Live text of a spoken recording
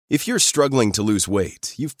If you're struggling to lose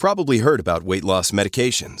weight, you've probably heard about weight loss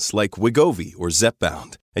medications like Wegovy or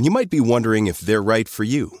Zepbound, and you might be wondering if they're right for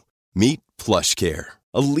you. Meet PlushCare,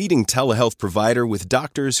 a leading telehealth provider with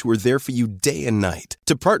doctors who are there for you day and night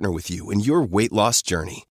to partner with you in your weight loss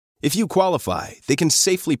journey. If you qualify, they can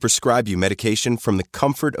safely prescribe you medication from the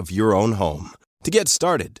comfort of your own home. To get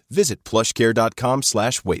started, visit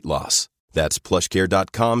plushcare.com/weightloss. That's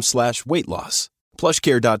plushcare.com/weightloss.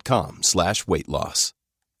 plushcare.com/weightloss.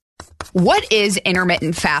 What is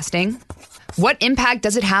intermittent fasting? What impact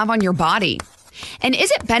does it have on your body? And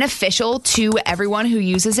is it beneficial to everyone who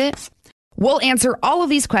uses it? We'll answer all of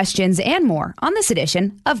these questions and more on this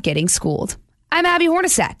edition of Getting Schooled. I'm Abby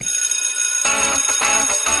Hornacek.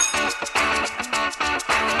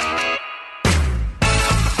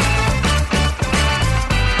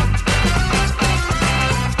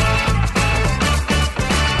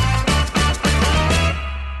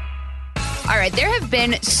 All right, there have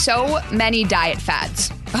been so many diet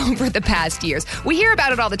fads over the past years. We hear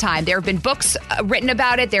about it all the time. There have been books written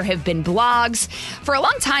about it. There have been blogs. For a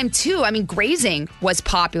long time, too, I mean, grazing was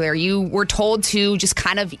popular. You were told to just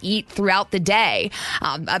kind of eat throughout the day.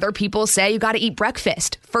 Other people say you got to eat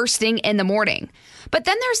breakfast first thing in the morning. But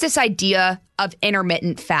then there's this idea of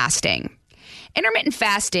intermittent fasting. Intermittent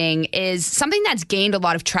fasting is something that's gained a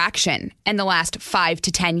lot of traction in the last 5 to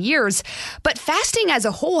 10 years, but fasting as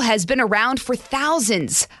a whole has been around for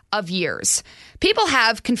thousands of years. People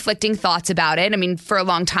have conflicting thoughts about it. I mean, for a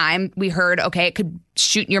long time, we heard, okay, it could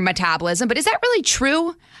shoot your metabolism, but is that really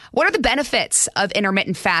true? What are the benefits of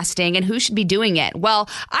intermittent fasting and who should be doing it? Well,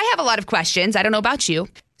 I have a lot of questions. I don't know about you.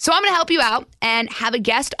 So I'm going to help you out and have a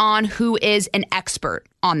guest on who is an expert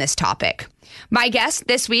on this topic. My guest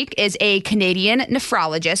this week is a Canadian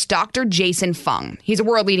nephrologist, Dr. Jason Fung. He's a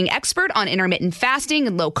world-leading expert on intermittent fasting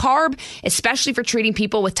and low carb, especially for treating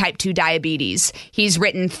people with type 2 diabetes. He's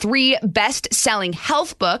written 3 best-selling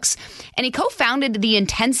health books, and he co-founded the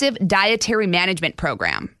Intensive Dietary Management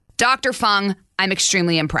Program. Dr. Fung, I'm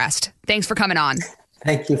extremely impressed. Thanks for coming on.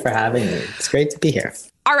 Thank you for having me. It's great to be here.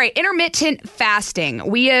 All right, intermittent fasting.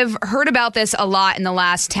 We have heard about this a lot in the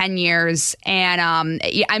last 10 years, and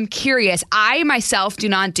I'm curious. I myself do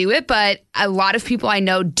not do it, but a lot of people I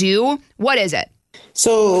know do. What is it?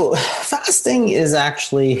 So fasting is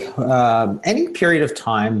actually any period of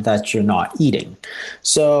time that you're not eating.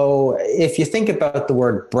 So if you think about the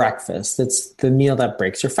word breakfast, it's the meal that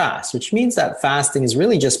breaks your fast, which means that fasting is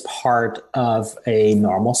really just part of a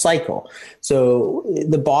normal cycle. So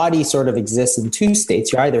the body sort of exists in 2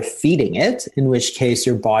 states. You're either feeding it, in which case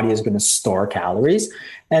your body is going to store calories.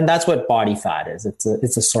 And that's what body fat is. It's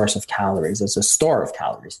a source of calories. It's a store of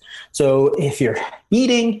calories. So if you're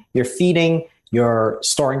eating, you're feeding, you're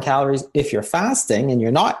storing calories. If you're fasting and you're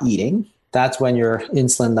not eating, that's when your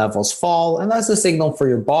insulin levels fall. And that's a signal for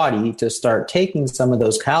your body to start taking some of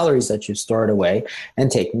those calories that you stored away and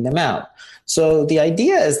taking them out. So the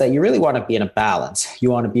idea is that you really want to be in a balance. You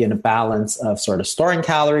want to be in a balance of sort of storing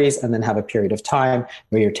calories and then have a period of time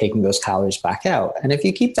where you're taking those calories back out. And if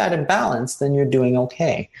you keep that in balance, then you're doing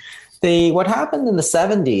okay. What happened in the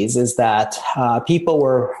 70s is that people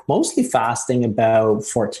were mostly fasting about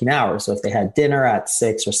 14 hours. So if they had dinner at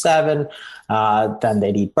 6 or 7, then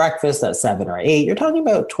they'd eat breakfast at 7 or 8. You're talking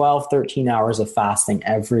about 12, 13 hours of fasting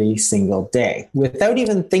every single day without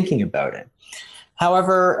even thinking about it.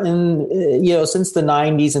 However, since the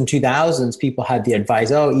 90s and 2000s, people had the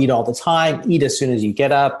advice, eat all the time, eat as soon as you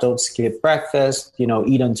get up, don't skip breakfast,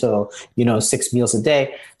 eat until, 6 meals a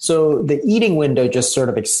day. So the eating window just sort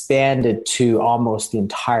of expanded to almost the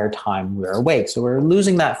entire time we're awake. So we're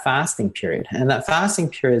losing that fasting period. And that fasting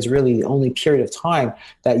period is really the only period of time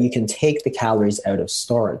that you can take the calories out of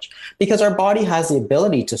storage, because our body has the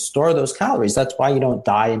ability to store those calories. That's why you don't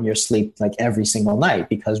die in your sleep like every single night,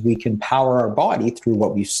 because we can power our body through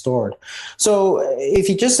what we've stored. So if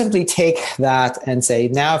you just simply take that and say,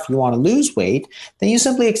 now if you want to lose weight, then you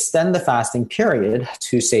simply extend the fasting period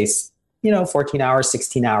to say, 14 hours,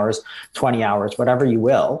 16 hours, 20 hours, whatever you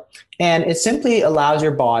will. And it simply allows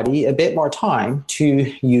your body a bit more time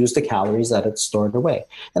to use the calories that it's stored away.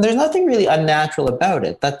 And there's nothing really unnatural about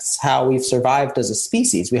it. That's how we've survived as a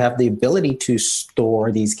species. We have the ability to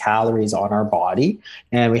store these calories on our body,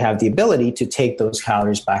 and we have the ability to take those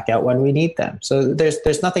calories back out when we need them. So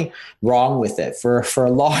there's nothing wrong with it. For a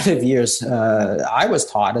lot of years, I was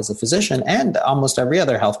taught as a physician, and almost every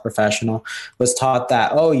other health professional was taught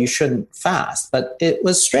that, you shouldn't fast. But it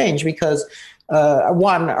was strange because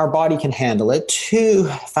one, our body can handle it. 2,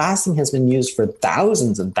 fasting has been used for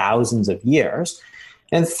thousands and thousands of years.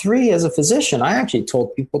 And 3, as a physician, I actually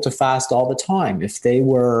told people to fast all the time. If they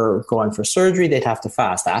were going for surgery, they'd have to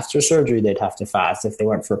fast. After surgery, they'd have to fast. If they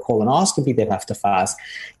went for a colonoscopy, they'd have to fast.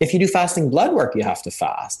 If you do fasting blood work, you have to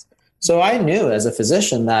fast. So I knew as a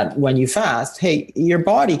physician that when you fast, hey, your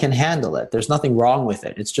body can handle it. There's nothing wrong with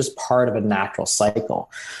it. It's just part of a natural cycle.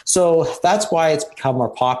 So that's why it's become more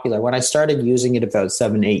popular. When I started using it about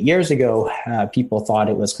 7, 8 years ago, people thought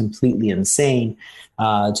it was completely insane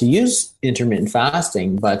to use intermittent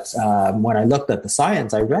fasting. But when I looked at the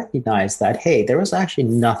science, I recognized that, hey, there was actually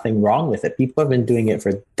nothing wrong with it. People have been doing it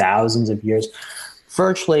for thousands of years.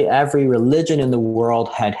 Virtually every religion in the world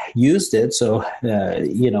had used it. So,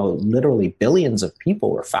 literally billions of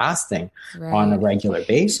people were fasting on a regular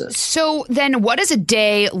basis. So then what does a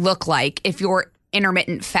day look like if you're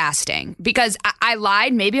intermittent fasting? Because I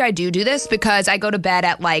lied. Maybe I do this because I go to bed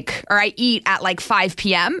at I eat at 5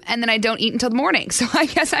 p.m. and then I don't eat until the morning. So I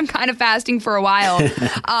guess I'm kind of fasting for a while.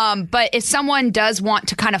 But if someone does want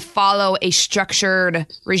to kind of follow a structured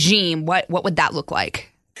regime, what would that look like?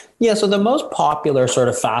 Yeah, so the most popular sort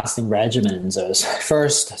of fasting regimens is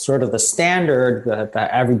first sort of the standard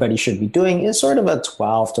that everybody should be doing is sort of a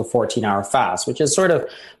 12 to 14 hour fast, which is sort of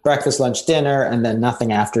breakfast, lunch, dinner, and then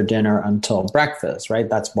nothing after dinner until breakfast, right?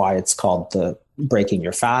 That's why it's called the breaking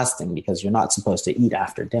your fasting, because you're not supposed to eat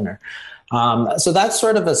after dinner. So that's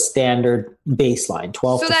sort of a standard baseline,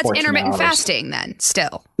 12 to 14 hours. So that's intermittent fasting then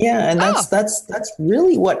still? Yeah, and that's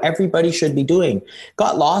really what everybody should be doing.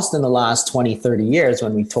 Got lost in the last 20, 30 years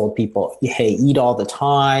when we told people, hey, eat all the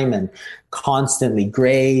time and constantly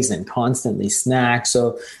graze and constantly snack.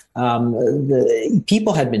 So the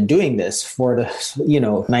people had been doing this for the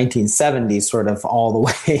 1970s, sort of all the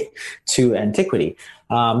way to antiquity.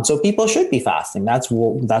 So people should be fasting. That's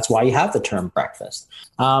why you have the term breakfast.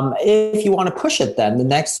 If you want to push it, then the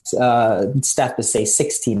next step is, say,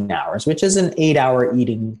 16 hours, which is an 8-hour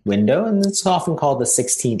eating window. And it's often called the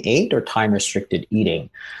 16-8 or time-restricted eating.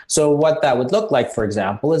 So what that would look like, for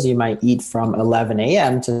example, is you might eat from 11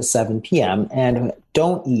 a.m. to 7 p.m. and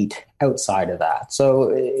don't eat outside of that.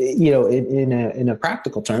 So, in a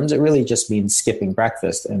practical terms, it really just means skipping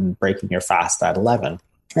breakfast and breaking your fast at 11.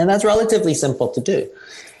 And that's relatively simple to do.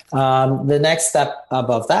 The next step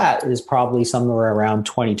above that is probably somewhere around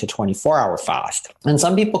 20 to 24 hour fast. And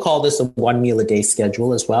some people call this a 1 meal a day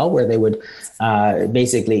schedule as well, where they would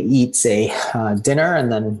basically eat, say, dinner and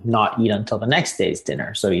then not eat until the next day's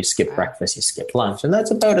dinner. So you skip breakfast, you skip lunch. And that's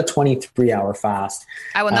about a 23 hour fast.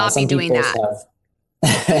 I will not be doing that.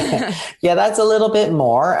 Yeah, that's a little bit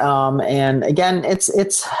more. And again,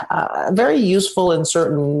 it's very useful in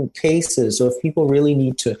certain cases. So if people really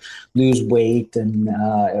need to lose weight and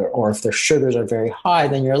or if their sugars are very high,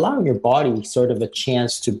 then you're allowing your body sort of a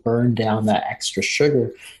chance to burn down that extra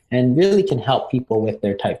sugar, and really can help people with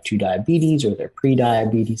their type 2 diabetes or their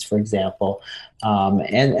pre-diabetes, for example.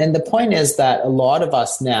 And the point is that a lot of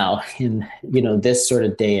us now in this sort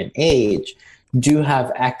of day and age do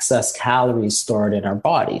have excess calories stored in our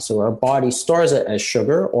body. So our body stores it as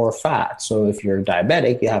sugar or fat. So if you're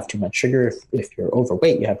diabetic, you have too much sugar. If you're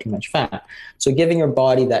overweight, you have too much fat. So giving your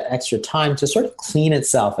body that extra time to sort of clean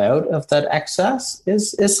itself out of that excess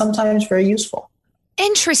is sometimes very useful.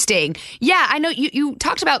 Interesting. Yeah, I know you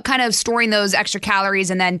talked about kind of storing those extra calories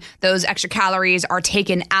and then those extra calories are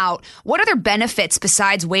taken out. What other benefits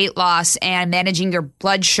besides weight loss and managing your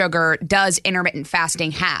blood sugar does intermittent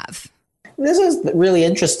fasting have? This is really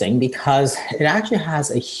interesting because it actually has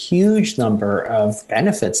a huge number of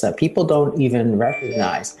benefits that people don't even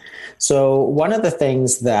recognize. So one of the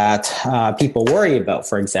things that people worry about,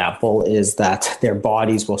 for example, is that their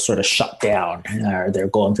bodies will sort of shut down or they'll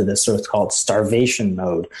go into this sort of called starvation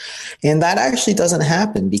mode. And that actually doesn't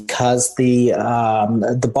happen because the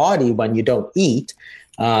body, when you don't eat,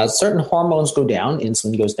 certain hormones go down,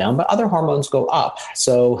 insulin goes down, but other hormones go up.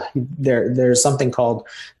 So there's something called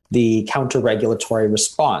the counter-regulatory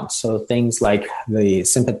response. So things like the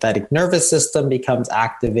sympathetic nervous system becomes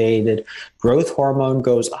activated, growth hormone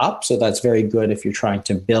goes up. So that's very good if you're trying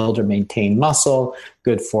to build or maintain muscle,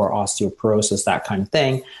 good for osteoporosis, that kind of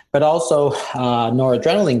thing. But also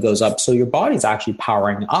noradrenaline goes up. So your body's actually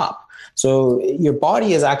powering up. So your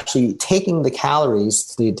body is actually taking the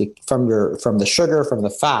calories from the sugar, from the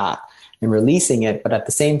fat, and releasing it, but at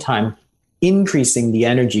the same time, increasing the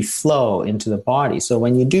energy flow into the body. So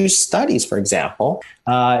when you do studies, for example,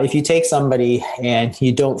 if you take somebody and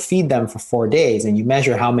you don't feed them for 4 days and you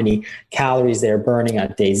measure how many calories they're burning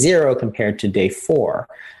on day 0 compared to day 4,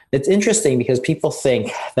 it's interesting because people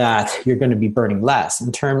think that you're going to be burning less.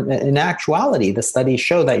 In actuality, the studies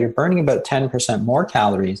show that you're burning about 10% more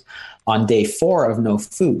calories on day 4 of no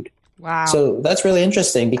food. Wow. So that's really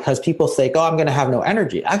interesting because people think, oh, I'm going to have no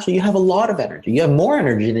energy. Actually, you have a lot of energy. You have more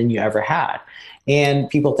energy than you ever had. And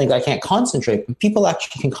people think I can't concentrate, but people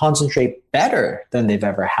actually can concentrate better than they've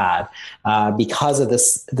ever had because of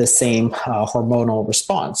the same hormonal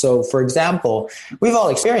response. So, for example, we've all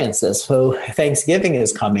experienced this. So Thanksgiving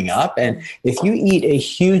is coming up, and if you eat a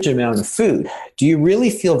huge amount of food, do you really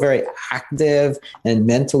feel very active and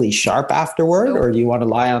mentally sharp afterward, or do you want to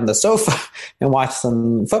lie on the sofa and watch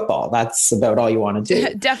some football? That's about all you want to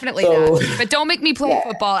do. Definitely not. But don't make me play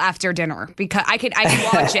football after dinner because I can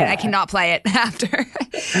watch it. I cannot play it after.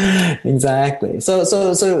 Exactly. So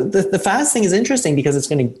the fasting is interesting because it's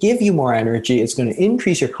going to give you more energy. It's going to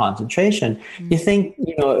increase your concentration. You think,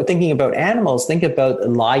 thinking about animals, think about a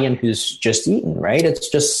lion who's just eaten, right? It's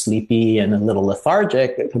just sleepy and a little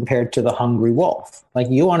lethargic compared to the hungry wolf. Like,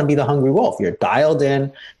 you want to be the hungry wolf. You're dialed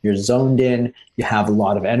in, you're zoned in, you have a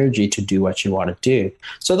lot of energy to do what you want to do.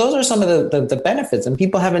 So those are some of the benefits, and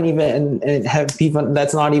people haven't even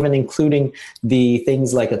that's not even including the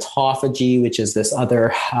things like autophagy, which is this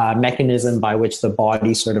other mechanism by which the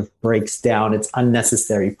body sort of breaks down its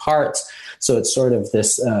unnecessary parts. So it's sort of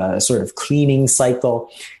this sort of cleaning cycle.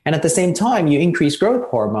 And at the same time, you increase growth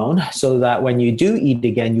hormone so that when you do eat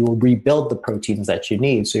again, you will rebuild the proteins that you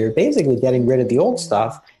need. So you're basically getting rid of the old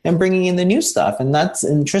stuff and bringing in the new stuff. And that's,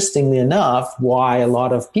 interestingly enough, why a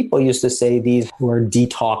lot of people used to say these were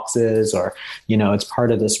detoxes, or, it's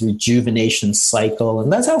part of this rejuvenation cycle.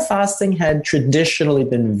 And that's how fasting had traditionally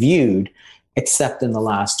been viewed, except in the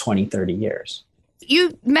last 20, 30 years.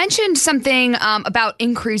 You mentioned something about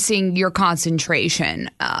increasing your concentration.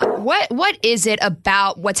 What is it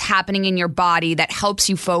about what's happening in your body that helps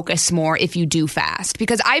you focus more if you do fast?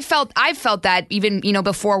 Because I've felt that even,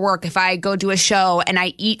 before work, if I go do a show and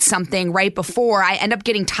I eat something right before, I end up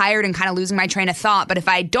getting tired and kind of losing my train of thought. But if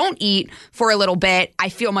I don't eat for a little bit, I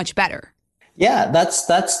feel much better. Yeah, that's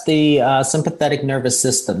the sympathetic nervous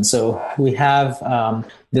system. So we have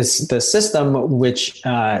the system which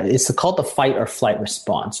is called the fight or flight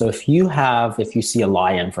response. So if you see a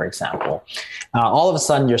lion, for example, all of a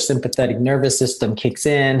sudden your sympathetic nervous system kicks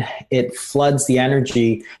in. It floods the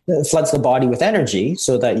body with energy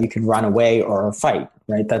so that you can run away or fight.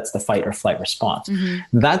 Right? That's the fight or flight response.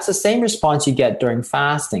 Mm-hmm. That's the same response you get during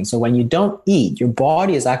fasting. So when you don't eat, your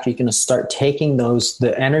body is actually going to start taking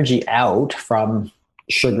the energy out from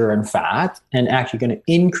sugar and fat, and actually going to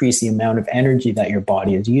increase the amount of energy that your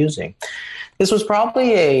body is using. This was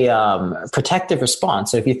probably a protective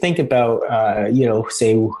response. So if you think about,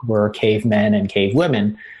 say we're cavemen and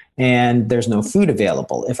cavewomen, and there's no food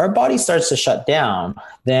available. If our body starts to shut down,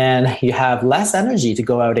 then you have less energy to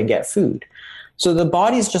go out and get food. So the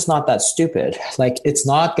body's just not that stupid. Like, it's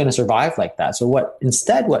not going to survive like that. So what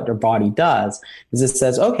your body does is it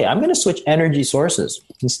says, okay, I'm going to switch energy sources.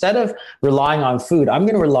 Instead of relying on food, I'm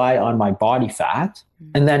going to rely on my body fat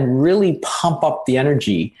and then really pump up the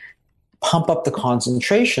energy, pump up the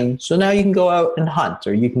concentration. So now you can go out and hunt,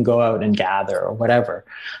 or you can go out and gather, or whatever.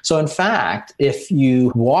 So in fact, if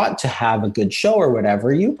you want to have a good show or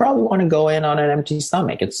whatever, you probably want to go in on an empty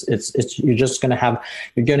stomach. You're going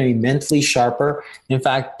to be mentally sharper. In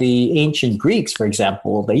fact, the ancient Greeks, for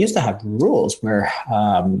example, they used to have rules where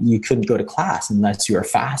you couldn't go to class unless you were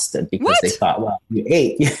fasted, because they thought, well, you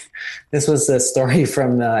ate. This was a story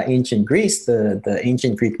from ancient Greece, the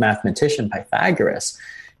ancient Greek mathematician Pythagoras.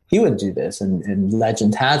 He would do this, and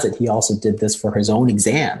legend has it he also did this for his own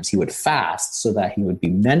exams. He would fast so that he would be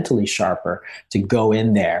mentally sharper to go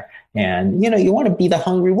in there. And, you want to be the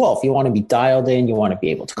hungry wolf. You want to be dialed in. You want to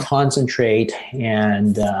be able to concentrate.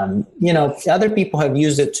 And, other people have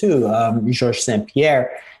used it too. Georges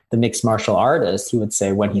St-Pierre, the mixed martial artist, he would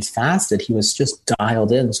say when he's fasted, he was just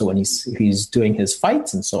dialed in. So when he's doing his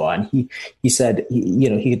fights and so on, he said,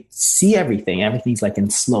 he could see everything. Everything's like in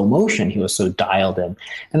slow motion. He was so dialed in.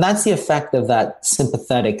 And that's the effect of that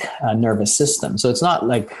sympathetic nervous system. So it's not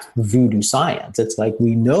like voodoo science. It's like,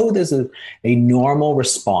 we know this is a normal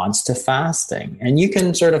response to fasting, and you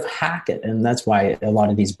can sort of hack it. And that's why a lot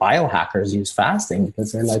of these biohackers use fasting,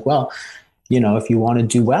 because they're like, well, if you want to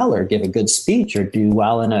do well or give a good speech or do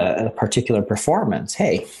well in a particular performance,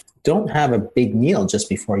 hey, don't have a big meal just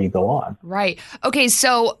before you go on. Right. Okay.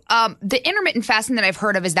 So the intermittent fasting that I've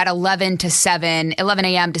heard of is that 11 a.m.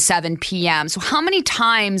 to 7 p.m. So how many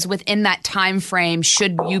times within that time frame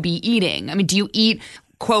should you be eating? I mean, do you eat,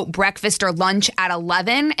 quote, breakfast or lunch at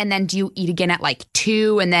 11, and then do you eat again at like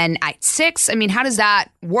 2 and then at 6? I mean, how does that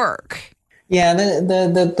work? Yeah,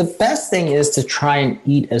 the best thing is to try and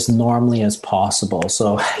eat as normally as possible.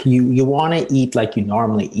 So you want to eat like you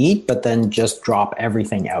normally eat, but then just drop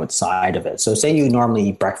everything outside of it. So say you normally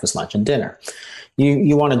eat breakfast, lunch, and dinner.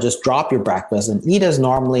 You want to just drop your breakfast and eat as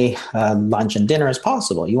normally lunch and dinner as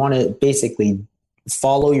possible. You want to basically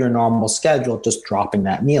follow your normal schedule, just dropping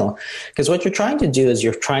that meal. Because what you're trying to do is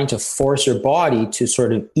you're trying to force your body to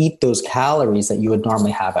sort of eat those calories that you would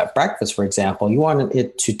normally have at breakfast, for example. You want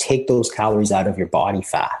it to take those calories out of your body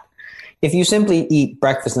fat. If you simply eat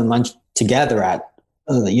breakfast and lunch together at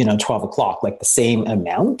 12 o'clock, like the same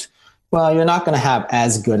amount, well, you're not going to have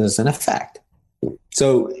as good as an effect.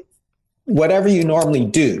 So whatever you normally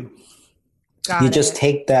do, just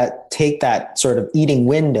take that sort of eating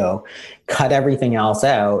window, cut everything else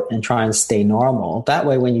out, and try and stay normal. That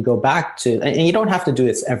way, when you go back to, and you don't have to do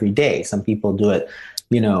this every day. Some people do it,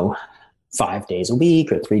 5 days a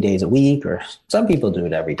week or 3 days a week, or some people do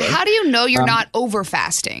it every day. How do you know you're not over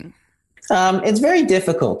fasting? It's very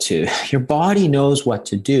difficult to. Your body knows what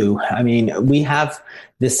to do. I mean, we have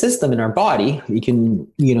this system in our body. We can,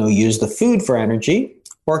 use the food for energy,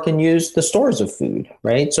 or can use the stores of food,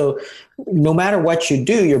 right? So no matter what you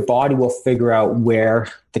do, your body will figure out where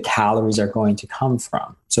the calories are going to come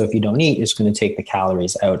from. So if you don't eat, it's going to take the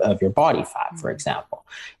calories out of your body fat, for example.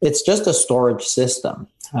 It's just a storage system.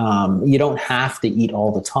 You don't have to eat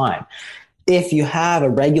all the time. If you have a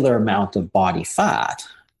regular amount of body fat,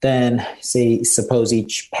 then suppose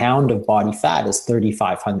each pound of body fat is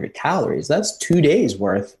 3,500 calories. That's 2 days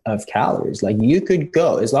worth of calories. Like you could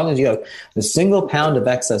go, as long as you have a single pound of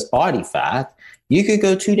excess body fat, you could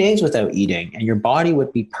go 2 days without eating and your body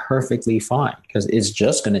would be perfectly fine because it's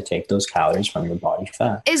just going to take those calories from your body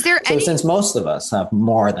fat. Since most of us have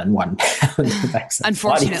more than 1 pound of excess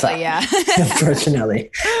body fat, yeah. Unfortunately.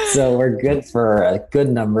 So we're good for a good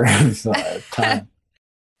number of time.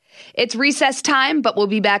 It's recess time, but we'll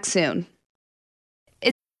be back soon.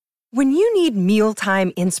 When you need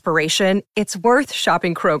mealtime inspiration, it's worth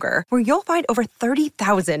shopping Kroger, where you'll find over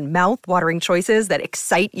 30,000 mouth-watering choices that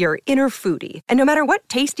excite your inner foodie. And no matter what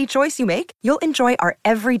tasty choice you make, you'll enjoy our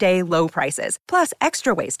everyday low prices, plus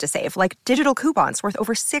extra ways to save, like digital coupons worth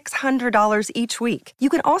over $600 each week. You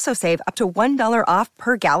can also save up to $1 off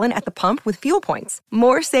per gallon at the pump with fuel points.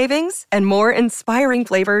 More savings and more inspiring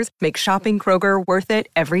flavors make shopping Kroger worth it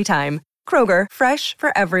every time. Kroger, fresh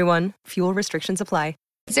for everyone. Fuel restrictions apply.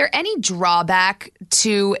 Is there any drawback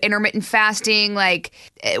to intermittent fasting? Like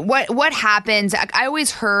what happens? I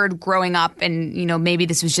always heard growing up, and maybe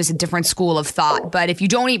this was just a different school of thought, but if you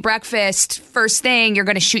don't eat breakfast first thing, you're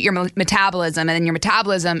going to shoot your metabolism, and then your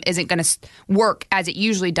metabolism isn't going to work as it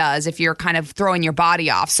usually does if you're kind of throwing your body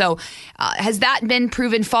off. So has that been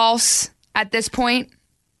proven false at this point?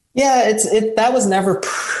 Yeah, that was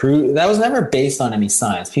never based on any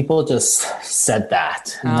science. People just said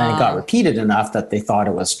that, and then it got repeated enough that they thought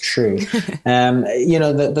it was true.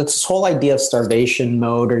 This whole idea of starvation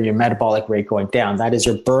mode or your metabolic rate going down, that is,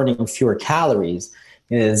 you're burning fewer calories,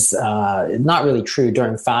 is not really true.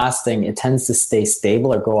 During fasting, it tends to stay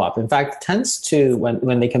stable or go up. In fact, it tends to,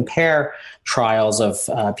 when they compare trials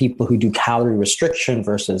of people who do calorie restriction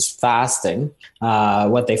versus fasting,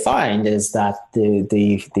 what they find is that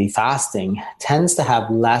the fasting tends to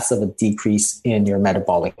have less of a decrease in your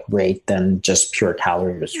metabolic rate than just pure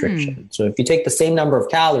calorie restriction. So if you take the same number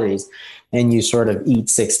of calories and you sort of eat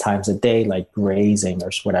 6 times a day, like grazing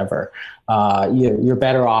or whatever, you're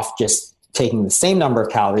better off just taking the same number of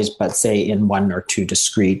calories, but say in 1 or 2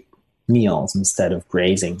 discrete meals instead of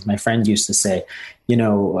grazing. My friend used to say,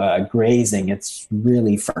 grazing, it's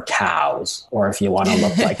really for cows, or if you want to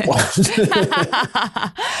look like one.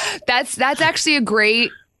 That's actually a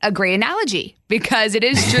great analogy, because it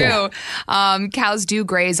is true. Cows do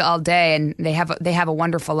graze all day, and they have a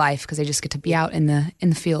wonderful life because they just get to be out in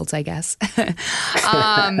the fields, I guess.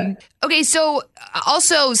 Okay, so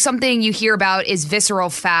also something you hear about is visceral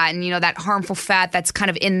fat, and that harmful fat that's kind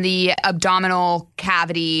of in the abdominal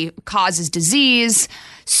cavity causes disease.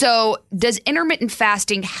 So does intermittent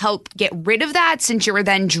fasting help get rid of that, since you're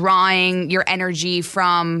then drawing your energy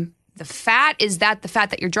from the fat? Is that the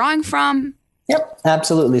fat that you're drawing from? Yep,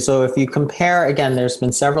 absolutely. So if you compare, again, there's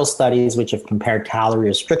been several studies which have compared calorie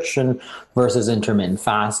restriction versus intermittent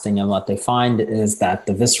fasting. And what they find is that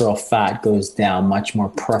the visceral fat goes down much more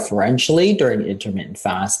preferentially during intermittent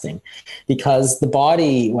fasting, because the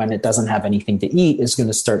body, when it doesn't have anything to eat, is going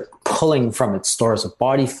to start pulling from its stores of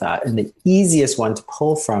body fat. And the easiest one to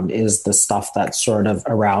pull from is the stuff that's sort of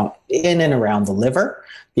in and around the liver.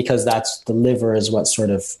 because that's the liver is what sort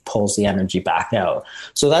of pulls the energy back out.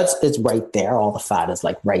 So it's right there. All the fat is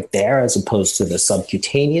like right there, as opposed to the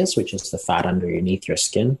subcutaneous, which is the fat underneath your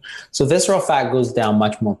skin. So visceral fat goes down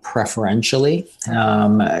much more preferentially.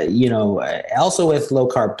 Also with low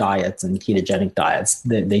carb diets and ketogenic diets,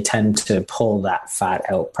 they tend to pull that fat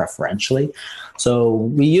out preferentially. So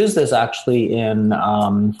we use this actually in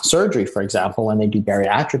surgery, for example, when they do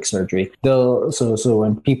bariatric surgery. So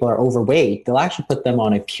when people are overweight, they'll actually put them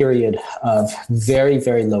on a period of very,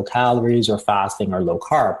 very low calories or fasting or low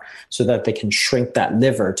carb so that they can shrink that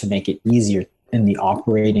liver to make it easier in the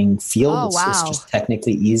operating field. Oh, wow. It's just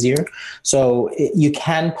technically easier. So you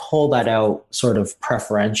can pull that out sort of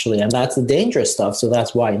preferentially, and that's the dangerous stuff. So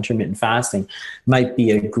that's why intermittent fasting might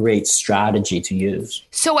be a great strategy to use.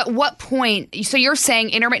 So at what point, so you're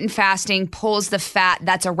saying intermittent fasting pulls the fat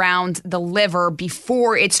that's around the liver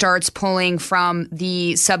before it starts pulling from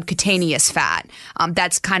the subcutaneous fat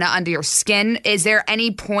that's kind of under your skin. Is there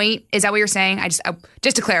any point, is that what you're saying?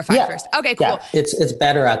 Just to clarify first. Okay, cool. Yeah, it's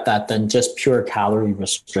better at that than just pure calorie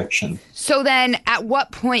restriction. So then at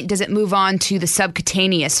what point does it move on to the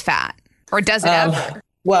subcutaneous fat, or does it ever?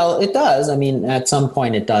 Well, it does. I mean, at some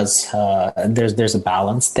point it does. There's a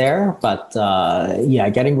balance there, but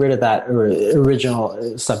getting rid of that original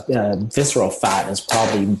visceral fat is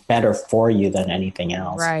probably better for you than anything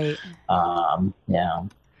else. Right. Yeah.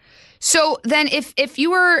 So then if you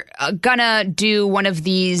were gonna do one of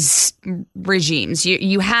these regimes,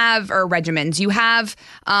 you have, or regimens, you have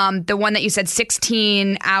the one that you said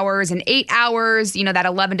 16 hours and 8 hours, that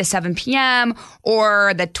 11 to 7 p.m.,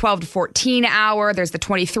 or the 12 to 14 hour, there's the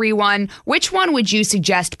 23 one. Which one would you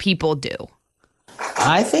suggest people do?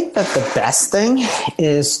 I think that the best thing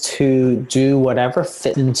is to do whatever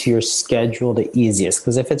fits into your schedule the easiest,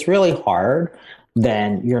 because if it's really hard,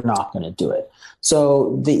 then you're not going to do it.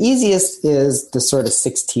 So the easiest is the sort of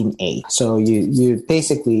 16-8. So you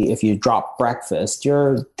basically, if you drop breakfast,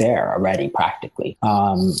 you're there already practically.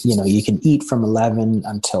 You can eat from 11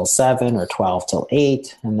 until 7 or 12 till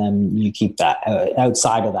 8, and then you keep that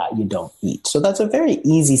outside of that, you don't eat. So that's a very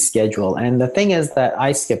easy schedule. And the thing is that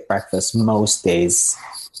I skip breakfast most days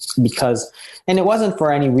and it wasn't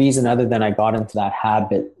for any reason other than I got into that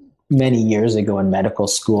habit many years ago in medical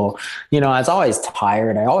school. I was always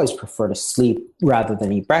tired. I always prefer to sleep rather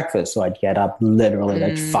than eat breakfast. So I'd get up literally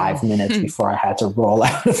like 5 minutes before I had to roll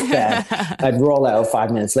out of bed. I'd roll out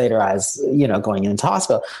 5 minutes later. I was, going into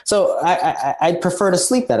hospital. So I'd prefer to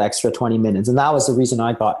sleep that extra 20 minutes. And that was the reason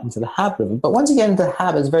I got into the habit of it. But once you get into the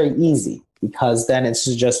habit, it's very easy because then it's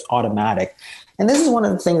just automatic. And this is one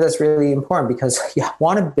of the things that's really important because you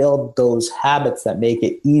want to build those habits that make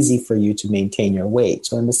it easy for you to maintain your weight.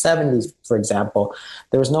 So in the 70s, for example,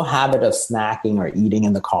 there was no habit of snacking or eating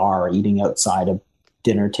in the car or eating outside a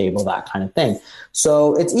dinner table, that kind of thing.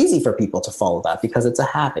 So it's easy for people to follow that because it's a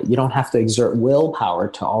habit. You don't have to exert willpower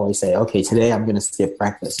to always say, okay, today I'm going to skip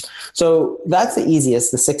breakfast. So that's the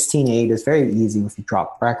easiest. The 16-8 is very easy if you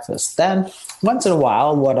drop breakfast. Then once in a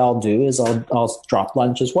while, what I'll do is I'll drop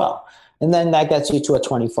lunch as well. And then that gets you to a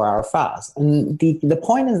 24-hour fast. And the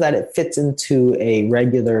point is that it fits into a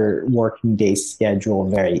regular working day schedule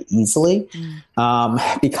very easily.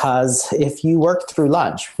 Because if you work through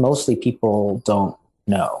lunch, mostly people don't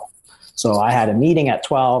know. So I had a meeting at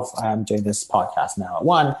 12. I'm doing this podcast now at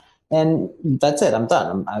 1. And that's it. I'm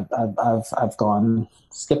done. I've gone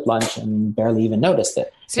skip lunch and barely even noticed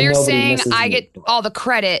it. So you're saying I get all the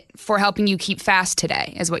credit for helping you keep fast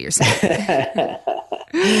today, is what you're saying.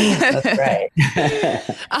 That's right.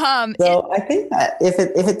 So I think that if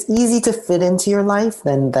it's easy to fit into your life,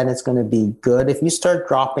 then it's going to be good. If you start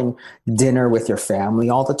dropping dinner with your family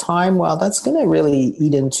all the time, well, that's going to really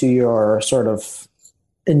eat into your sort of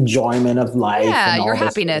enjoyment of life. Yeah, and all your this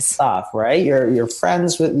happiness stuff, right? Your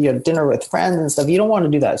friends with your dinner with friends and stuff. You don't want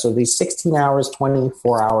to do that. So these 16 hours,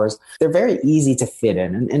 24 hours, they're very easy to fit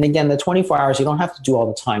in. And again, the 24 hours, you don't have to do all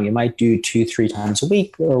the time. You might do 2-3 times a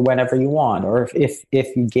week or whenever you want. Or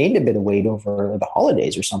if you gained a bit of weight over the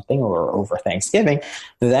holidays or something, or over Thanksgiving,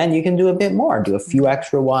 then you can do a bit more, do a few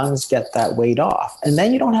extra ones, get that weight off. And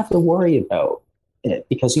then you don't have to worry about it,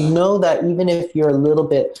 because you know that even if you're a little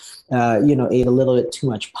bit, ate a little bit too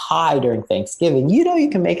much pie during Thanksgiving, you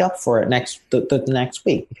can make up for it the next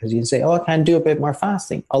week, because you can say, oh, I can do a bit more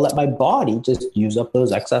fasting. I'll let my body just use up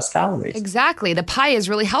those excess calories. Exactly. The pie is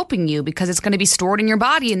really helping you because it's going to be stored in your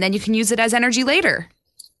body and then you can use it as energy later.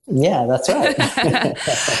 Yeah, that's right.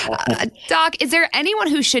 Doc, is there anyone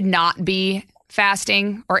who should not be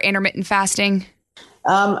fasting or intermittent fasting?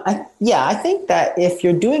 I think that if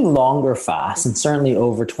you're doing longer fasts, and certainly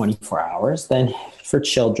over 24 hours, then for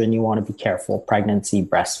children, you want to be careful. Pregnancy,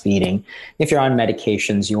 breastfeeding. If you're on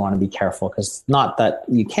medications, you want to be careful because not that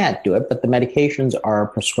you can't do it, but the medications are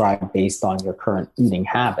prescribed based on your current eating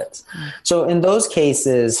habits. So in those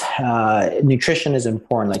cases, nutrition is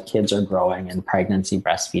important, like kids are growing and pregnancy,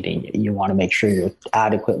 breastfeeding. You want to make sure you're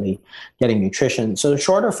adequately getting nutrition. So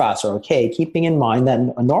shorter fasts are okay, keeping in mind that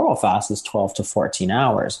a normal fast is 12 to 14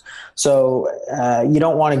 hours. So you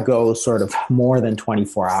don't want to go sort of more than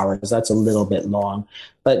 24 hours. That's a little bit long.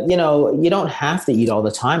 But, you don't have to eat all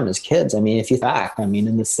the time as kids. I mean, if you think,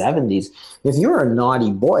 in the 70s, if you were a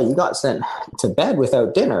naughty boy, you got sent to bed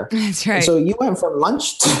without dinner. That's right. So you went from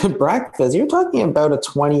lunch to breakfast. You're talking about a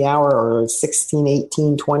 20-hour or 16,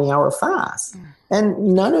 18, 20-hour fast.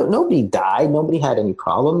 And nobody died. Nobody had any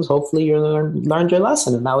problems. Hopefully you learned your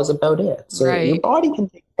lesson, and that was about it. So your body can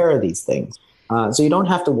take care of these things. So you don't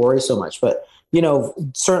have to worry so much. But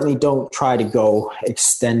certainly don't try to go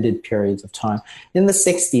extended periods of time. In the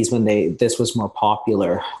 60s, when this was more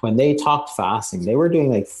popular, when they talked fasting, they were doing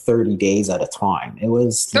like 30 days at a time. It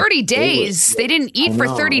was 30 days. They didn't eat for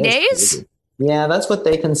 30 days? Crazy. Yeah, that's what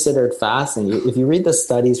they considered fasting. If you read the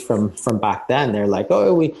studies from back then, they're like,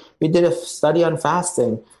 oh, we did a study on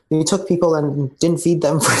fasting. We took people and didn't feed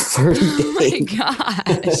them for 30 days. Oh my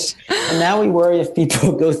gosh. And now we worry if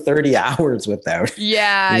people go 30 hours without.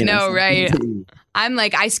 Yeah, I know, right? I'm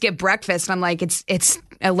like, I skip breakfast. And I'm like, it's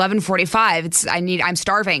 11:45. I'm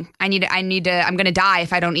starving. I'm going to die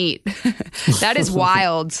if I don't eat. That is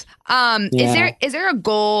wild. Is there a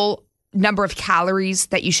goal number of calories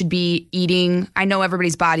that you should be eating? I know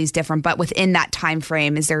everybody's body's different, but within that time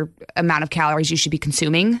frame, is there amount of calories you should be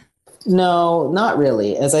consuming? No, not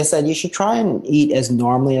really. As I said, you should try and eat as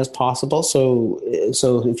normally as possible. So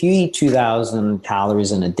if you eat 2,000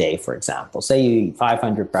 calories in a day, for example, say you eat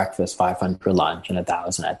 500 breakfast, 500 lunch, and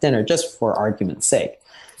 1,000 at dinner, just for argument's sake.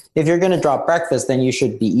 If you're going to drop breakfast, then you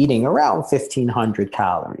should be eating around 1,500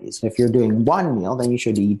 calories. If you're doing one meal, then you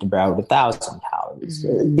should eat about 1,000 calories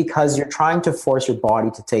because you're trying to force your body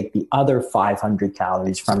to take the other 500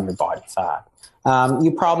 calories from your body fat.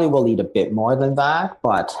 You probably will eat a bit more than that,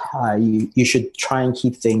 but you should try and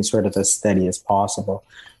keep things sort of as steady as possible.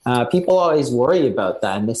 People always worry about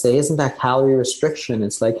that, and they say, isn't that calorie restriction?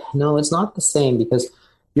 It's like, no, it's not the same because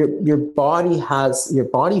your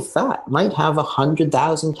body fat might have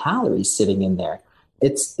 100,000 calories sitting in there.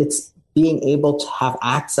 It's being able to have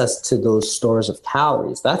access to those stores of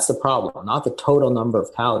calories. That's the problem, not the total number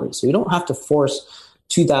of calories. So you don't have to force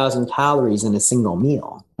 2,000 calories in a single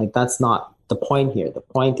meal. Like, that's not the point here. The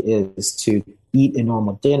point is to eat a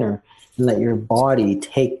normal dinner and let your body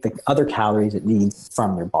take the other calories it needs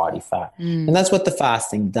from your body fat. And that's what the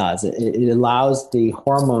fasting does. It allows the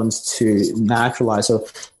hormones to naturalize. So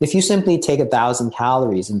if you simply take 1,000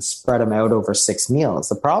 calories and spread them out over 6 meals,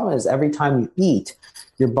 the problem is every time you eat,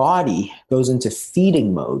 your body goes into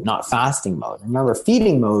feeding mode, not fasting mode. Remember,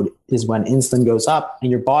 feeding mode is when insulin goes up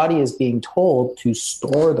and your body is being told to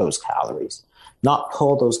store those calories, not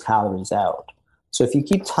pull those calories out. So if you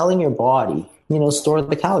keep telling your body, store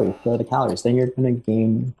the calories, then you're going to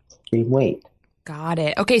gain weight. Got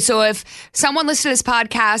it. Okay, so if someone listened to this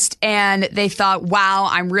podcast and they thought, wow,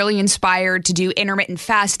 I'm really inspired to do intermittent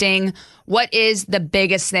fasting, what is the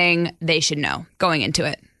biggest thing they should know going into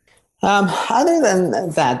it? Other than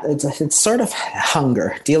that, it's sort of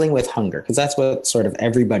hunger, dealing with hunger, because that's what sort of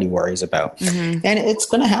everybody worries about. And it's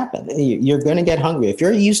going to happen. You're going to get hungry. If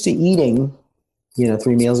you're used to eating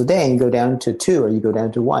 3 meals a day and you go down to 2 or you go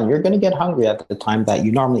down to 1, you're going to get hungry at the time that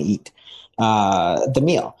you normally eat the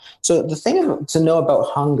meal. So the thing to know about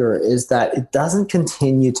hunger is that it doesn't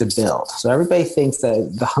continue to build. So everybody thinks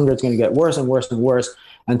that the hunger is going to get worse and worse and worse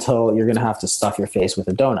until you're going to have to stuff your face with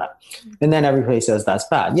a donut. And then everybody says that's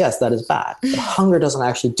bad. Yes, that is bad. But hunger doesn't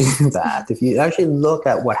actually do that. If you actually look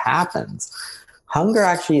at what happens, hunger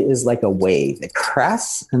actually is like a wave. It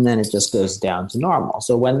crests and then it just goes down to normal.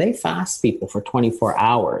 So when they fast people for 24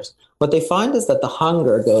 hours, what they find is that the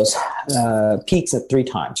hunger peaks at 3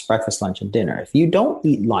 times, breakfast, lunch, and dinner. If you don't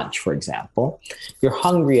eat lunch, for example, you're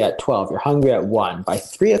hungry at 12, you're hungry at 1. By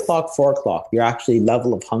 3 o'clock, 4 o'clock, your actually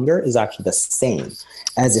level of hunger is actually the same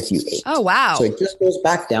as if you ate. Oh, wow. So it just goes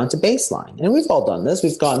back down to baseline. And we've all done this.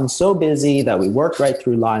 We've gotten so busy that we worked right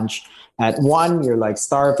through lunch. At 1, you're like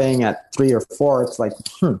starving. At 3 or 4, it's like,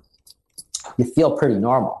 you feel pretty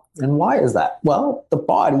normal. And why is that? Well, the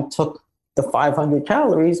body took the 500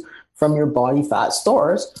 calories from your body fat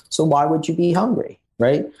stores. So why would you be hungry,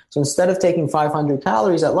 right? So instead of taking 500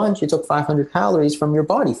 calories at lunch, you took 500 calories from your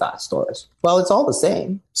body fat stores. Well, it's all the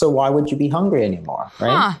same. So why would you be hungry anymore,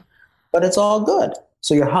 right? But it's all good.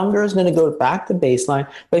 So your hunger is going to go back to baseline.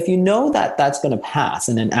 But if you know that that's going to pass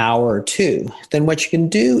in an hour or two, then what you can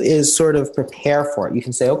do is sort of prepare for it. You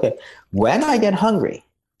can say, okay, when I get hungry,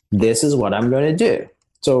 this is what I'm going to do.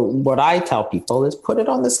 So what I tell people is put it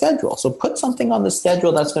on the schedule. So put something on the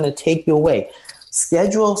schedule that's going to take you away.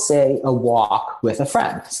 Schedule, say, a walk with a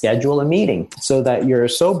friend. Schedule a meeting so that you're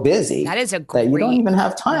so busy that you don't even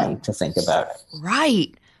have time to think about it.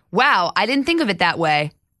 Right. Wow. I didn't think of it that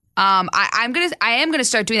way. I am gonna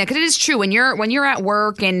start doing that, because it is true when you're at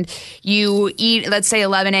work and you eat, let's say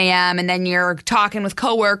 11 a.m. and then you're talking with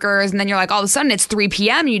coworkers and then you're like, all of a sudden it's 3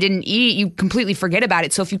 p.m. and you didn't eat, you completely forget about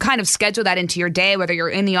it. So if you kind of schedule that into your day, whether you're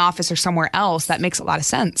in the office or somewhere else, that makes a lot of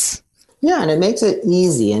sense. Yeah, and it makes it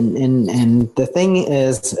easy. And the thing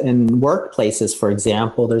is, in workplaces, for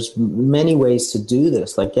example, there's many ways to do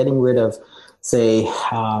this, like getting rid of, say,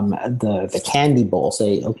 the candy bowl.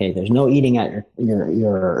 Say, okay, there's no eating at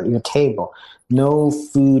your table, no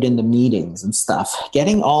food in the meetings and stuff.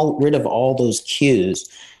 Getting rid of all those cues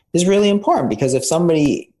is really important, because if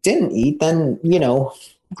somebody didn't eat, then,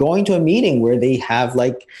 going to a meeting where they have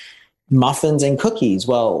like muffins and cookies,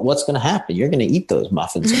 well, what's going to happen? You're going to eat those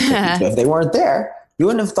muffins and cookies. But if they weren't there, you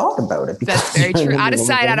wouldn't have thought about it. That's very true. Out of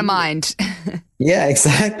sight, out of mind. Yeah,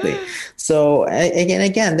 exactly. So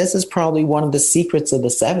again, this is probably one of the secrets of the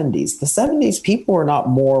 70s. The 70s, people were not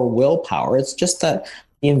more willpower. It's just that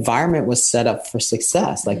the environment was set up for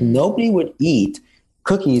success. Like nobody would eat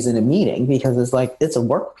cookies in a meeting because it's a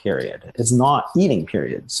work period. It's not eating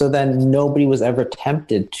period. So then nobody was ever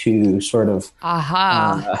tempted to sort of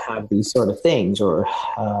have these sort of things, or,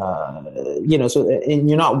 and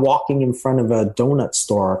you're not walking in front of a donut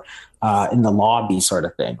store in the lobby sort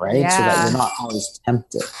of thing, right? Yeah. So that you're not always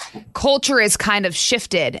tempted. Culture is kind of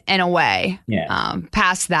shifted in a way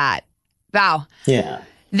past that. Wow. Yeah.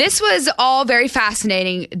 This was all very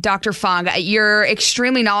fascinating, Dr. Fung. You're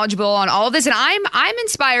extremely knowledgeable on all of this, and I'm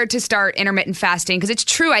inspired to start intermittent fasting, because it's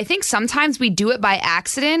true. I think sometimes we do it by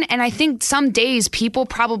accident, and I think some days people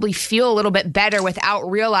probably feel a little bit better without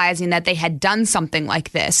realizing that they had done something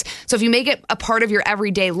like this. So if you make it a part of your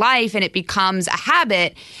everyday life and it becomes a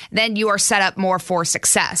habit, then you are set up more for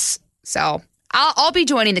success. So I'll be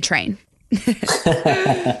joining the train.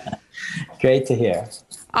 Great to hear.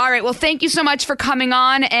 All right. Well, thank you so much for coming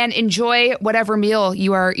on, and enjoy whatever meal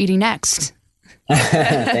you are eating next.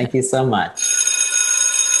 Thank you so much.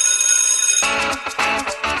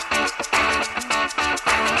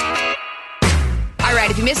 All right.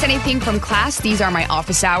 If you missed anything from class, these are my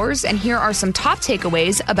office hours, and here are some top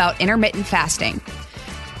takeaways about intermittent fasting.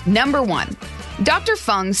 Number 1, Dr.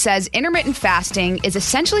 Fung says intermittent fasting is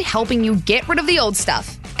essentially helping you get rid of the old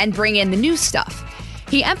stuff and bring in the new stuff.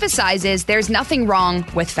 He emphasizes there's nothing wrong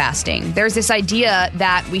with fasting. There's this idea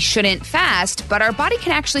that we shouldn't fast, but our body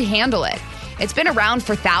can actually handle it. It's been around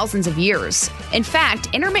for thousands of years. In fact,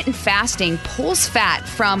 intermittent fasting pulls fat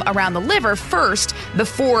from around the liver first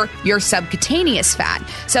before your subcutaneous fat,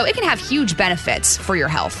 so it can have huge benefits for your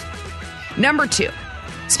health. Number 2,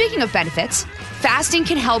 speaking of benefits, fasting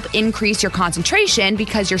can help increase your concentration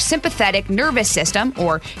because your sympathetic nervous system,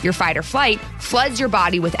 or your fight or flight, floods your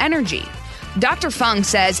body with energy. Dr. Fung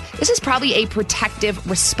says this is probably a protective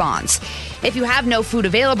response. If you have no food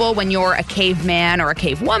available when you're a caveman or a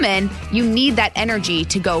cavewoman, you need that energy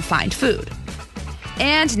to go find food.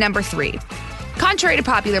 And number 3, contrary to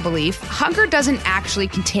popular belief, hunger doesn't actually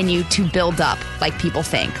continue to build up like people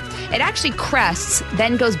think. It actually crests,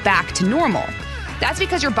 then goes back to normal. That's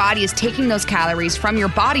because your body is taking those calories from your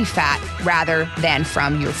body fat rather than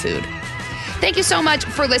from your food. Thank you so much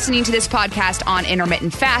for listening to this podcast on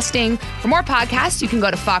intermittent fasting. For more podcasts, you can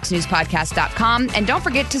go to foxnewspodcast.com. And don't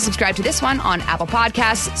forget to subscribe to this one on Apple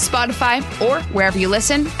Podcasts, Spotify, or wherever you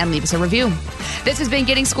listen, and leave us a review. This has been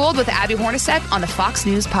Getting Schooled with Abby Hornacek on the Fox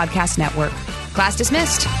News Podcast Network. Class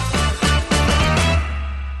dismissed.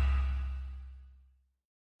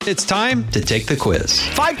 It's time to take the quiz.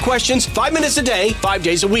 5 questions, 5 minutes a day, 5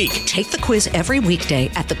 days a week. Take the quiz every weekday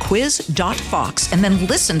at thequiz.fox and then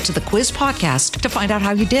listen to the quiz podcast to find out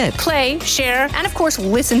how you did. Play, share, and of course,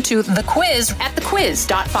 listen to The Quiz at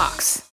thequiz.fox.